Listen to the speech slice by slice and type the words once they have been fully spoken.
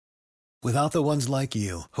Without the ones like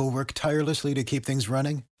you, who work tirelessly to keep things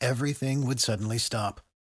running, everything would suddenly stop.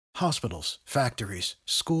 Hospitals, factories,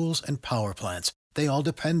 schools, and power plants, they all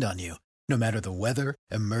depend on you. No matter the weather,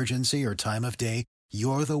 emergency, or time of day,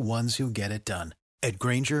 you're the ones who get it done. At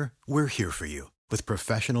Grainger, we're here for you with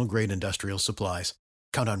professional-grade industrial supplies.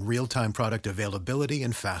 Count on real-time product availability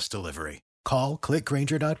and fast delivery. Call,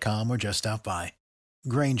 clickgrainger.com, or just stop by.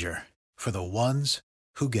 Grainger, for the ones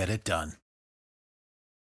who get it done.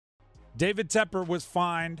 David Tepper was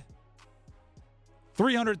fined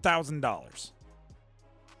 $300,000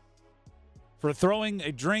 for throwing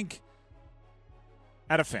a drink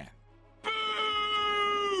at a fan.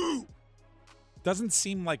 Boo! Doesn't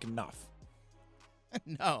seem like enough.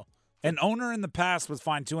 No. An owner in the past was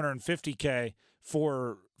fined $250K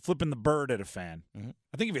for flipping the bird at a fan. Mm-hmm.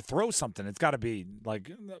 I think if you throw something, it's got to be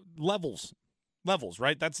like levels,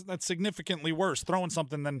 right? That's significantly worse, throwing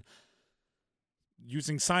something than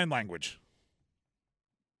using sign language.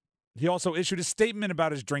 He also issued a statement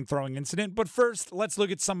about his drink throwing incident. But first, let's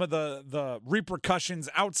look at some of the repercussions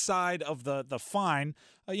outside of the fine,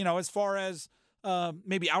 as far as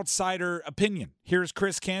maybe outsider opinion. Here's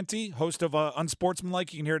Chris Canty, host of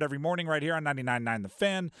Unsportsmanlike. You can hear it every morning right here on 99.9 The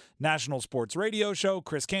Fan, national sports radio show.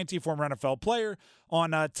 Chris Canty, former NFL player,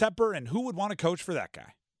 on Tepper, and who would want to coach for that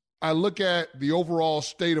guy? I look at the overall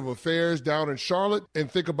state of affairs down in Charlotte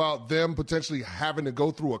and think about them potentially having to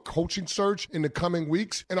go through a coaching search in the coming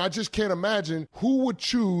weeks. And I just can't imagine who would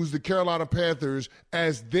choose the Carolina Panthers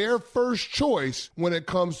as their first choice when it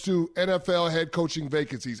comes to NFL head coaching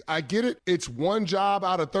vacancies. I get it. It's one job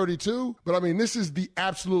out of 32. But, I mean, this is the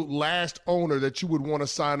absolute last owner that you would want to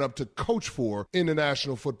sign up to coach for in the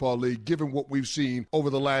National Football League, given what we've seen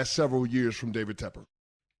over the last several years from David Tepper.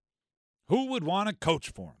 Who would want to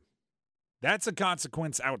coach for him? That's a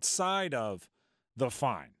consequence outside of the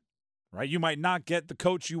fine, right? You might not get the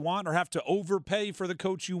coach you want or have to overpay for the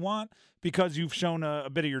coach you want because you've shown a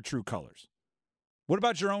bit of your true colors. What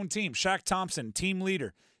about your own team? Shaq Thompson, team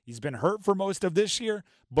leader. He's been hurt for most of this year,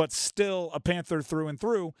 but still a Panther through and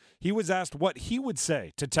through. He was asked what he would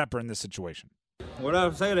say to Tepper in this situation. What I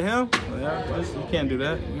would say to him? You can't do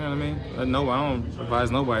that. You know what I mean? I don't advise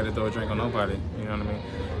nobody to throw a drink on nobody. You know what I mean?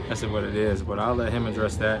 That's what it is. But I'll let him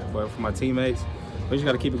address that. But for my teammates, we just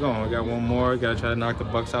got to keep it going. We got one more. Got to try to knock the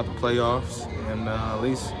Bucs out the playoffs and at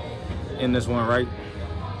least end this one right.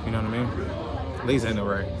 You know what I mean? At least end it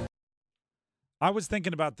right. I was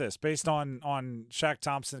thinking about this based on Shaq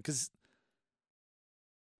Thompson because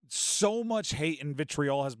so much hate and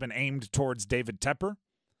vitriol has been aimed towards David Tepper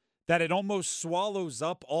that it almost swallows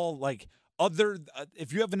up all like other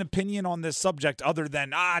if you have an opinion on this subject other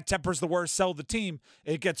than Tepper's the worst, sell the team,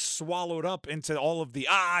 it gets swallowed up into all of the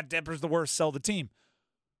Tepper's the worst, sell the team.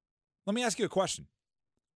 Let me ask you a question.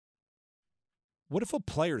 What if a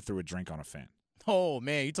player threw a drink on a fan? Oh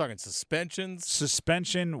man, you talking suspensions?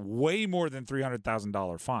 Suspension, way more than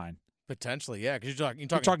 $300,000 fine. Potentially, yeah, because you're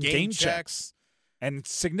talking game checks and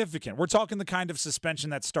significant. We're talking the kind of suspension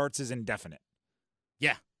that starts as indefinite.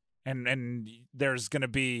 Yeah. And there's going to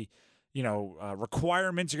be,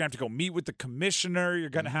 requirements. You're going to have to go meet with the commissioner.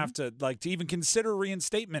 You're going to have to, to even consider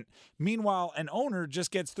reinstatement. Meanwhile, an owner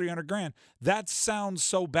just gets $300,000. That sounds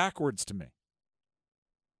so backwards to me.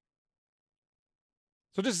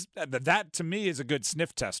 So just that, to me, is a good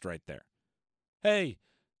sniff test right there. Hey,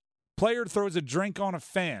 player throws a drink on a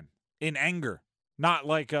fan in anger. Not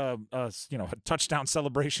like a touchdown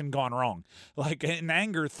celebration gone wrong. Like in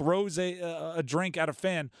anger, throws a drink at a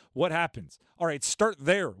fan. What happens? All right, start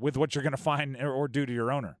there with what you're going to find or do to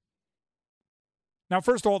your owner. Now,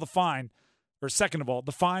 first of all, second of all,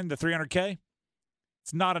 the fine, the $300K,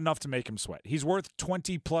 it's not enough to make him sweat. He's worth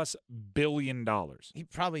 $20+ billion. He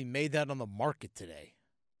probably made that on the market today.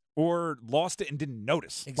 Or lost it and didn't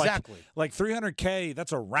notice. Exactly. Like $300K,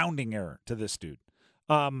 that's a rounding error to this dude.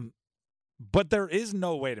 But there is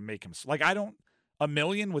no way to make him $1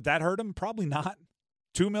 million, would that hurt him? Probably not.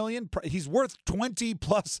 $2 million? He's worth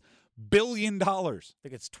 $20+ billion. I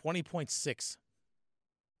think it's 20.6.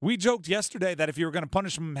 We joked yesterday that if you were going to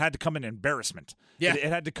punish him, it had to come in embarrassment. Yeah. It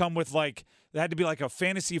had to come with it had to be like a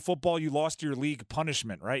fantasy football you lost your league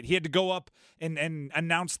punishment, right? He had to go up and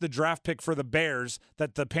announce the draft pick for the Bears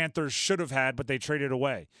that the Panthers should have had, but they traded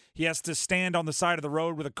away. He has to stand on the side of the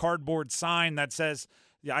road with a cardboard sign that says,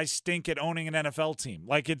 I stink at owning an NFL team.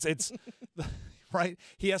 Like it's right.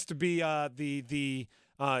 He has to be the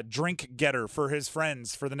drink getter for his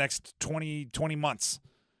friends for the next 20 months.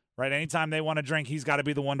 Right. Anytime they want to drink, he's got to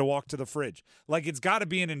be the one to walk to the fridge. Like it's got to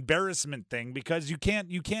be an embarrassment thing because you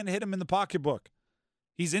can't hit him in the pocketbook.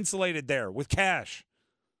 He's insulated there with cash.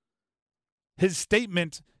 His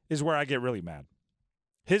statement is where I get really mad.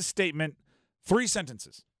 His statement, 3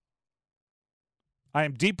 sentences. I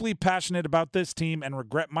am deeply passionate about this team and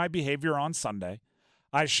regret my behavior on Sunday.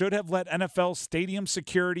 I should have let NFL stadium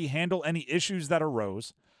security handle any issues that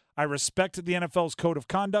arose. I respect the NFL's code of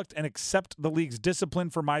conduct and accept the league's discipline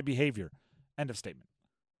for my behavior. End of statement.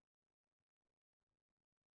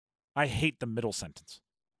 I hate the middle sentence,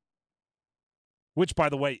 which, by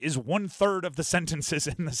the way, is 1/3 of the sentences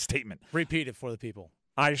in the statement. Repeat it for the people.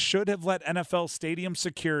 I should have let NFL stadium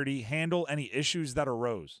security handle any issues that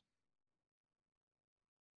arose.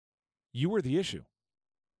 You were the issue.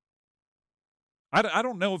 I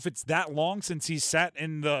don't know if it's that long since he sat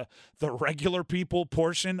in the regular people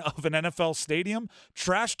portion of an NFL stadium.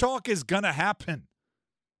 Trash talk is going to happen.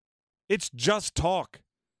 It's just talk.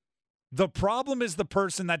 The problem is the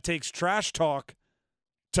person that takes trash talk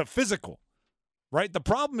to physical, right? The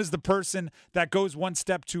problem is the person that goes one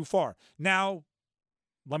step too far. Now,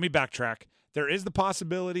 let me backtrack. There is the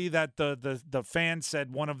possibility that the fan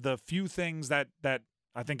said one of the few things that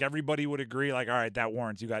I think everybody would agree, like, all right, that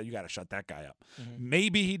warrants, you got to shut that guy up. Mm-hmm.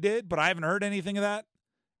 Maybe he did, but I haven't heard anything of that.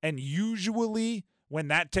 And usually when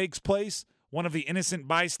that takes place, one of the innocent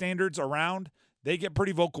bystanders around, they get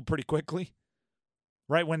pretty vocal pretty quickly.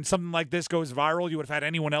 Right? When something like this goes viral, you would have had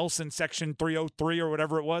anyone else in Section 303 or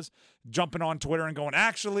whatever it was jumping on Twitter and going,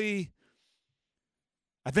 actually,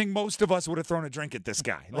 I think most of us would have thrown a drink at this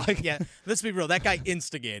guy. Like, yeah, let's be real. That guy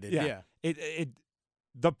instigated. Yeah.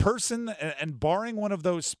 The person, and barring one of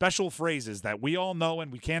those special phrases that we all know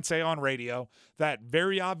and we can't say on radio that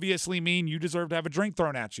very obviously mean you deserve to have a drink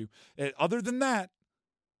thrown at you, other than that,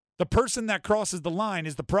 the person that crosses the line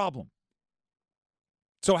is the problem.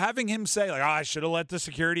 So having him say, like, I should have let the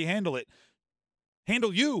security handle it.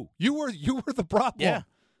 Handle you. You were the problem. Yeah.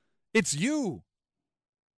 It's you.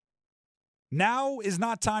 Now is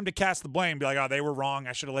not time to cast the blame. Be like, oh, they were wrong.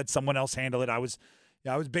 I should have let someone else handle it. I was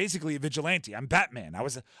basically a vigilante. I'm Batman. I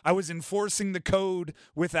was enforcing the code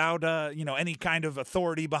without any kind of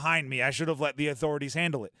authority behind me. I should have let the authorities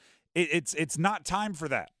handle it. It's not time for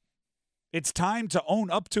that. It's time to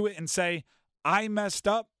own up to it and say, I messed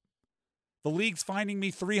up. The league's finding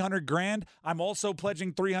me $300,000. I'm also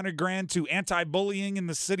pledging $300,000 to anti-bullying in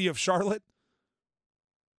the city of Charlotte.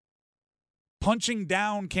 Punching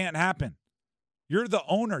down can't happen. You're the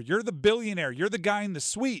owner. You're the billionaire. You're the guy in the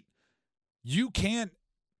suite. You can't.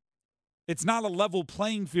 It's not a level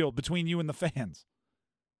playing field between you and the fans.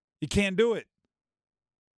 You can't do it.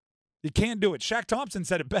 You can't do it. Shaq Thompson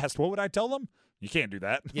said it best. What would I tell them? You can't do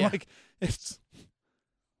that. Yeah.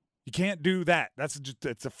 You can't do that.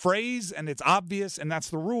 It's a phrase, and it's obvious, and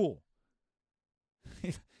that's the rule.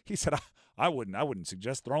 He said, I wouldn't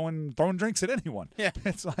suggest throwing drinks at anyone. Yeah.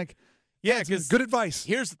 It's like, yeah, because good advice.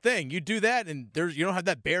 Here's the thing. You do that, and you don't have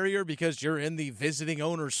that barrier because you're in the visiting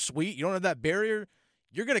owner's suite. You don't have that barrier.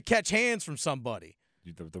 You're going to catch hands from somebody.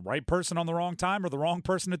 The right person on the wrong time or the wrong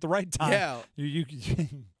person at the right time. Yeah. You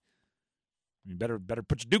better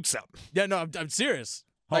put your dukes up. Yeah, no, I'm serious.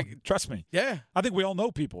 Like, trust me. Yeah. I think we all know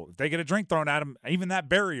people. If they get a drink thrown at them, even that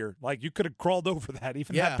barrier, like, you could have crawled over that.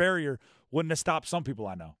 Even that barrier wouldn't have stopped some people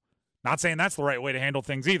I know. Not saying that's the right way to handle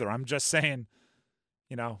things either. I'm just saying,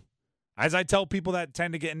 as I tell people that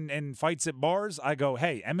tend to get in fights at bars, I go,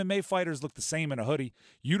 hey, MMA fighters look the same in a hoodie.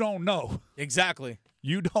 You don't know. Exactly.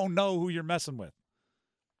 You don't know who you're messing with.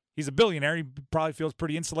 He's a billionaire. He probably feels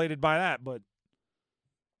pretty insulated by that, but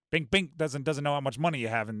Bink Bink doesn't know how much money you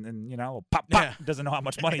have, and Pop doesn't know how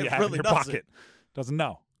much money you have in your pocket. Doesn't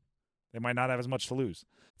know. They might not have as much to lose.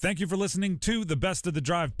 Thank you for listening to the Best of the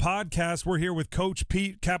Drive podcast. We're here with Coach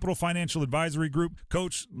Pete, Capital Financial Advisory Group.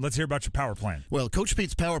 Coach, let's hear about your power plan. Well, Coach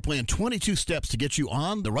Pete's power plan, 22 steps to get you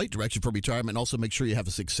on the right direction for retirement and also make sure you have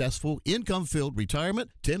a successful, income-filled retirement.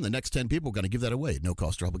 Tim, the next 10 people are going to give that away at no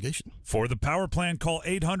cost or obligation. For the power plan, call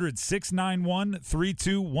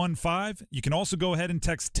 800-691-3215. You can also go ahead and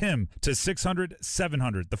text Tim to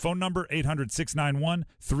 600-700. The phone number,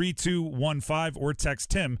 800-691-3215, or text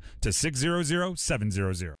Tim to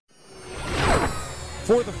 600-700.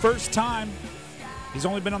 For the first time, he's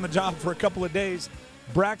only been on the job for a couple of days,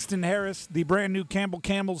 Braxton Harris, the brand new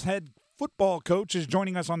Campbell's head football coach, is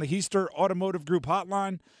joining us on the Heister Automotive Group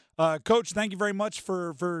hotline. Coach, thank you very much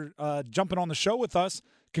for jumping on the show with us.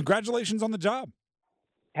 Congratulations on the job.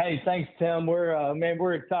 Hey, thanks, Tim.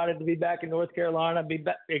 We're excited to be back in North Carolina.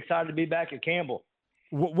 Excited to be back at Campbell.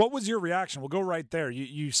 What was your reaction? We'll go right there.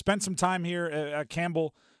 You spent some time here at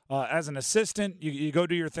Campbell as an assistant. You go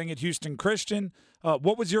do your thing at Houston Christian.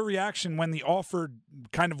 What was your reaction when the offer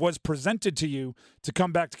kind of was presented to you to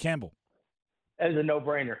come back to Campbell? As a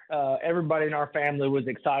no-brainer. Everybody in our family was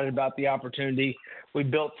excited about the opportunity. We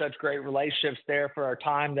built such great relationships there for our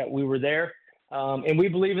time that we were there. And we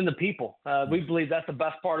believe in the people. We believe that's the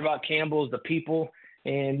best part about Campbell is the people.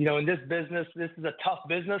 And, you know, in this business, this is a tough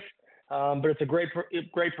business, but it's a great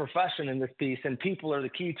profession in this piece, and people are the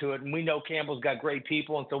key to it. And we know Campbell's got great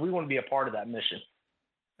people, and so we want to be a part of that mission.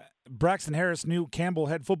 Braxton Harris, new Campbell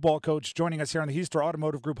head football coach, joining us here on the Heister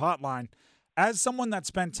Automotive Group hotline. As someone that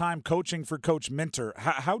spent time coaching for Coach Minter,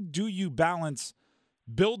 how do you balance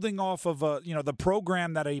building off of the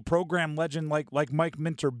program that a program legend like Mike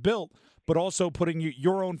Minter built, but also putting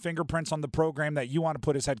your own fingerprints on the program that you want to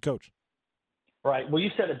put as head coach? Right. Well, you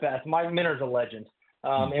said it best. Mike Minter's a legend,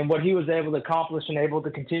 and what he was able to accomplish and able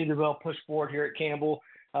to continue to push forward here at Campbell.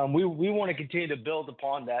 We want to continue to build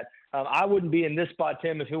upon that. I wouldn't be in this spot,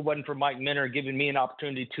 Tim, if it wasn't for Mike Minter giving me an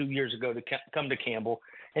opportunity 2 years ago to come to Campbell.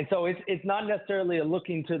 And so it's not necessarily a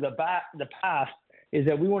looking to the past, is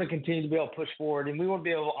that we want to continue to be able to push forward, and we want to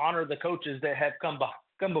be able to honor the coaches that have come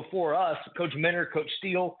before us, Coach Minter, Coach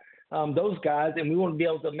Steele, those guys, and we want to be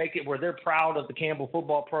able to make it where they're proud of the Campbell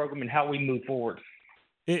football program and how we move forward.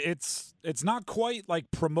 It's not quite like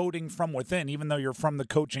promoting from within, even though you're from the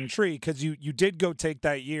coaching tree, because you did go take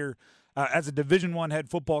that year as a Division I head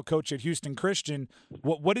football coach at Houston Christian.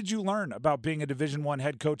 What did you learn about being a Division I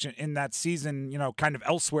head coach in that season, kind of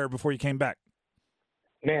elsewhere before you came back?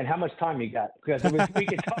 Man, how much time you got? Because we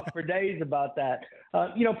could talk for days about that.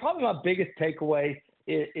 Probably my biggest takeaway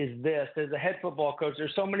is this: as a head football coach,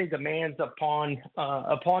 there's so many demands upon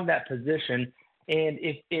that position. And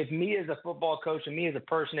if me as a football coach and me as a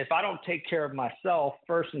person, if I don't take care of myself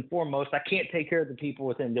first and foremost, I can't take care of the people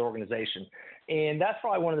within the organization. And that's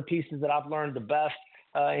probably one of the pieces that I've learned the best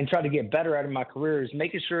and try to get better at in my career is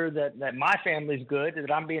making sure that my family's good,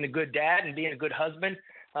 that I'm being a good dad and being a good husband.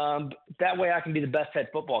 That way I can be the best head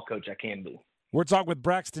football coach I can be. We're talking with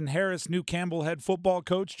Braxton Harris, new Campbell head football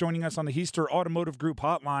coach, joining us on the Heister Automotive Group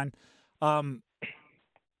hotline.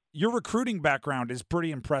 Your recruiting background is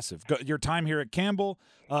pretty impressive. Your time here at Campbell,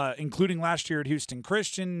 including last year at Houston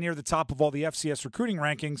Christian, near the top of all the FCS recruiting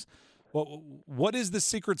rankings. Well, what is the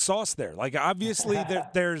secret sauce there? Like, obviously,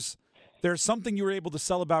 there's something you were able to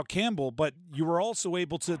sell about Campbell, but you were also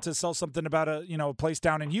able to sell something about a place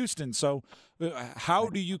down in Houston. So, how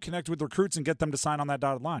do you connect with recruits and get them to sign on that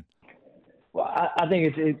dotted line? Well, I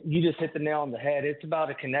think you just hit the nail on the head. It's about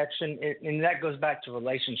a connection, and that goes back to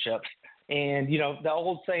relationships. And, the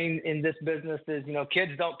old saying in this business is,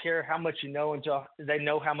 kids don't care how much you know until they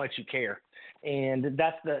know how much you care. And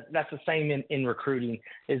that's the same in recruiting,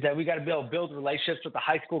 is that we got to be able to build relationships with the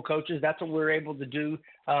high school coaches. That's what we're able to do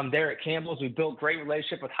there at Campbell's. We built great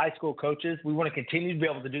relationship with high school coaches. We want to continue to be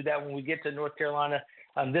able to do that when we get to North Carolina.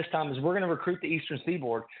 This time is we're going to recruit the Eastern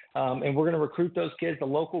Seaboard, and we're going to recruit those kids, the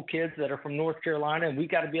local kids that are from North Carolina, and we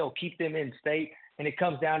got to be able to keep them in state. And it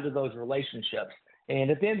comes down to those relationships. And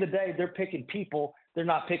at the end of the day, they're picking people. They're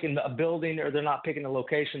not picking a building or they're not picking a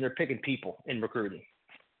location. They're picking people in recruiting.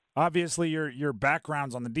 Obviously, your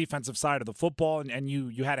background's on the defensive side of the football, and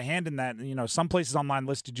you had a hand in that. Some places online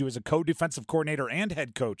listed you as a co-defensive coordinator and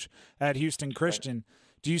head coach at Houston Christian.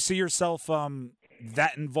 Right. Do you see yourself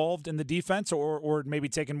that involved in the defense or maybe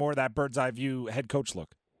taking more of that bird's eye view head coach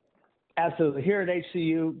look? Absolutely. Here at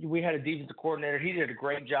HCU, we had a defensive coordinator. He did a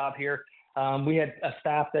great job here. We had a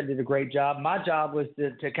staff that did a great job. My job was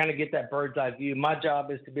to kind of get that bird's eye view. My job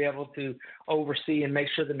is to be able to oversee and make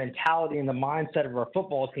sure the mentality and the mindset of our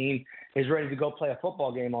football team is ready to go play a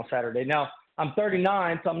football game on Saturday. Now, I'm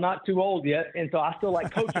 39, so I'm not too old yet, and so I still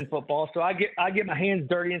like coaching football. So I get my hands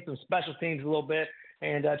dirty in some special teams a little bit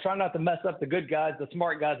and try not to mess up the good guys, the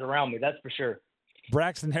smart guys around me. That's for sure.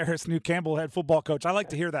 Braxton Harris, new Campbell head football coach. I like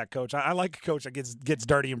to hear that, Coach. I like a coach that gets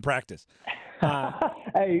dirty in practice.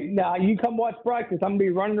 Hey, now you come watch practice. I'm gonna be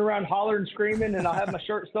running around hollering, screaming, and I'll have my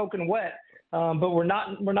shirt soaking wet. But we're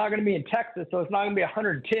not gonna be in Texas, so it's not gonna be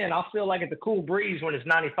 110. I'll feel like it's a cool breeze when it's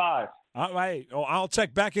 95. All right. Well, I'll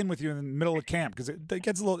check back in with you in the middle of camp because it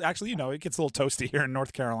gets a little. Actually, it gets a little toasty here in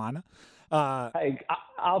North Carolina. Hey,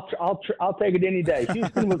 I'll take it any day.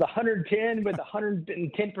 Houston was 110 with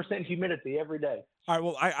 110% humidity every day. All right.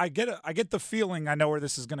 Well, I get the feeling I know where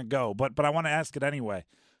this is going to go, but I want to ask it anyway.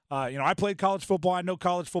 I played college football. I know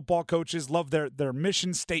college football coaches love their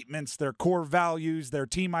mission statements, their core values, their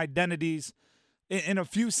team identities. In a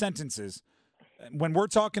few sentences, when we're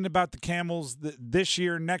talking about the Camels this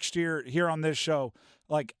year, next year, here on this show,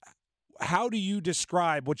 like, how do you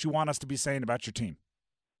describe what you want us to be saying about your team?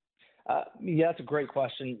 Yeah, that's a great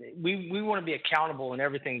question. We want to be accountable in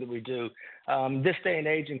everything that we do. This day and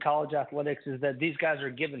age in college athletics is that these guys are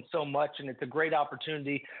given so much, and it's a great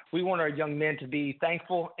opportunity. We want our young men to be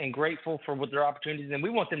thankful and grateful for what their opportunities, and we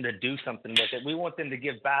want them to do something with it. We want them to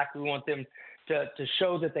give back. We want them to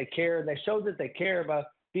show that they care. And they show that they care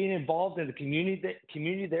being involved in the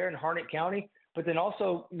community there in Harnett County, but then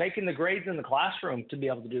also making the grades in the classroom to be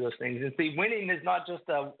able to do those things. And see, winning is not just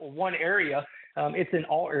one area. It's in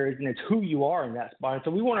all areas, and it's who you are in that spot. And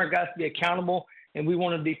so we want our guys to be accountable, and we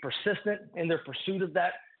want to be persistent in their pursuit of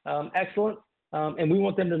that excellence. And we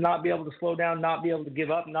want them to not be able to slow down, not be able to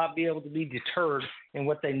give up, not be able to be deterred in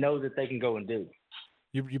what they know that they can go and do.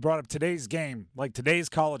 You brought up today's game, like today's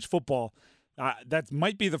college football. That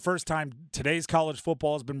might be the first time today's college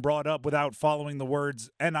football has been brought up without following the words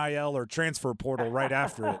NIL or transfer portal right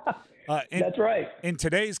after it. That's right. In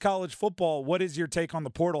today's college football, what is your take on the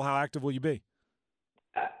portal? How active will you be?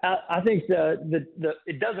 I think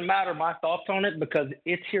it doesn't matter my thoughts on it because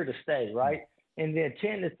it's here to stay, right? And the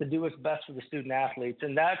intent is to do what's best for the student athletes.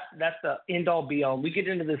 And that's the end all be all. We get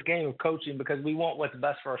into this game of coaching because we want what's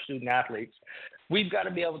best for our student athletes. We've got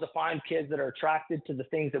to be able to find kids that are attracted to the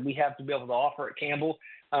things that we have to be able to offer at Campbell.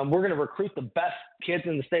 We're going to recruit the best kids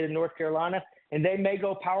in the state of North Carolina, and they may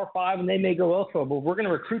go Power 5 and they may go elsewhere, but we're going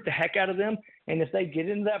to recruit the heck out of them. And if they get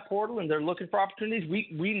into that portal and they're looking for opportunities,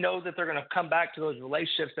 we know that they're going to come back to those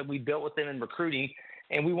relationships that we built with them in recruiting,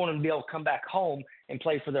 and we want them to be able to come back home and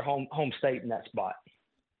play for their home state in that spot.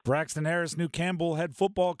 Braxton Harris, new Campbell head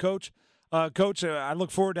football coach. Coach, I look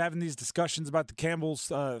forward to having these discussions about the Campbells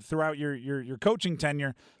throughout your coaching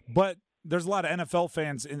tenure, but there's a lot of NFL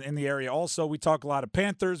fans in the area. Also, we talk a lot of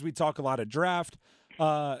Panthers. We talk a lot of draft.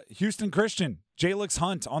 Houston Christian, Jalix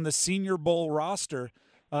Hunt on the Senior Bowl roster.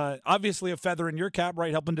 Obviously a feather in your cap,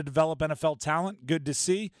 right, helping to develop NFL talent. Good to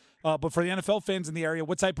see. But for the NFL fans in the area,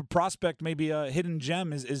 what type of prospect, maybe a hidden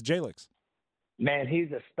gem, is Jalix? Man, he's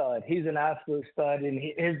a stud. He's an absolute stud, and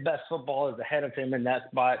his best football is ahead of him in that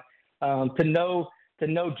spot. To know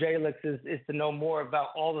Jalix is to know more about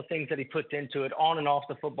all the things that he puts into it on and off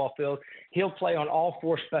the football field. He'll play on all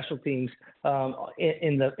 4 special teams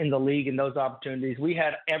in the league in those opportunities. We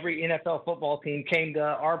had every NFL football team came to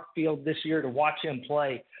our field this year to watch him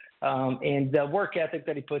play. And the work ethic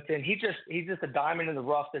that he puts in, he's just a diamond in the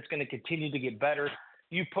rough that's going to continue to get better.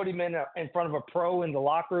 You put him in front of a pro in the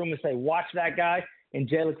locker room and say, watch that guy, and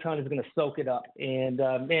Jalix Hunt is going to soak it up. And,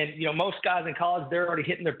 most guys in college, they're already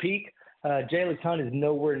hitting their peak. Jalix Hunt is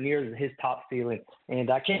nowhere near his top ceiling.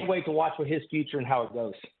 And I can't wait to watch for his future and how it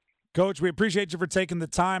goes. Coach, we appreciate you for taking the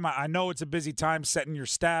time. I know it's a busy time setting your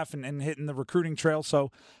staff and hitting the recruiting trail.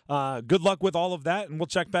 So good luck with all of that, and we'll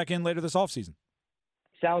check back in later this offseason.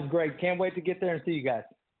 Sounds great. Can't wait to get there and see you guys.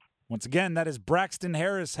 Once again, that is Braxton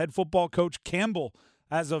Harris, head football coach, Campbell.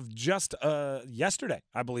 As of just yesterday,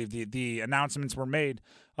 I believe the announcements were made.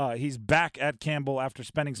 He's back at Campbell after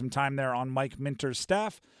spending some time there on Mike Minter's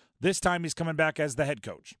staff. This time he's coming back as the head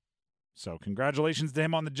coach. So congratulations to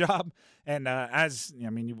him on the job. And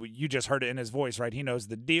you just heard it in his voice, right? He knows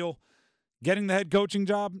the deal. Getting the head coaching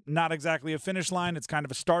job, not exactly a finish line. It's kind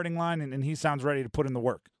of a starting line, and he sounds ready to put in the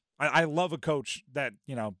work. I love a coach that,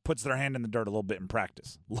 puts their hand in the dirt a little bit in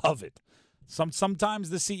practice. Love it. Sometimes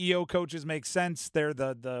the CEO coaches make sense. They're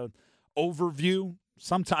the overview.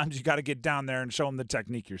 Sometimes you got to get down there and show them the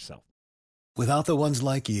technique yourself. Without the ones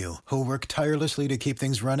like you, who work tirelessly to keep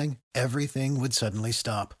things running, everything would suddenly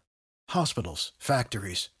stop. Hospitals,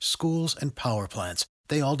 factories, schools, and power plants,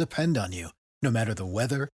 they all depend on you. No matter the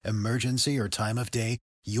weather, emergency, or time of day,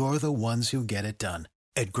 you're the ones who get it done.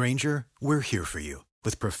 At Grainger, we're here for you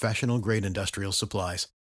with professional-grade industrial supplies.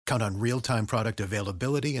 Count on real-time product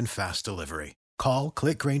availability and fast delivery. Call,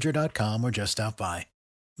 clickgrainger.com, or just stop by.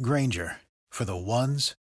 Grainger, for the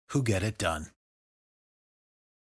ones who get it done.